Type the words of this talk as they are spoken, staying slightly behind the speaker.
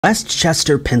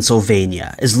Westchester,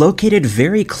 Pennsylvania is located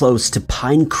very close to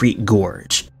Pine Creek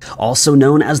Gorge, also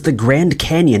known as the Grand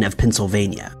Canyon of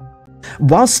Pennsylvania.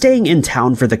 While staying in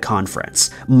town for the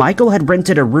conference, Michael had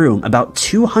rented a room about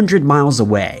 200 miles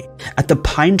away at the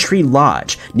Pine Tree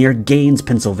Lodge near Gaines,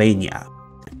 Pennsylvania.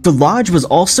 The lodge was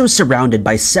also surrounded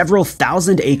by several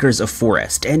thousand acres of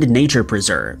forest and nature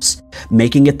preserves,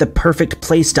 making it the perfect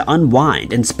place to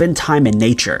unwind and spend time in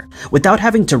nature without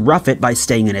having to rough it by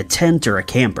staying in a tent or a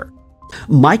camper.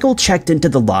 Michael checked into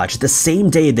the lodge the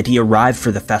same day that he arrived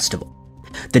for the festival.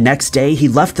 The next day, he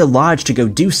left the lodge to go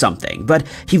do something, but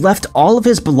he left all of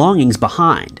his belongings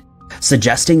behind,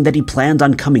 suggesting that he planned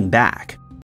on coming back.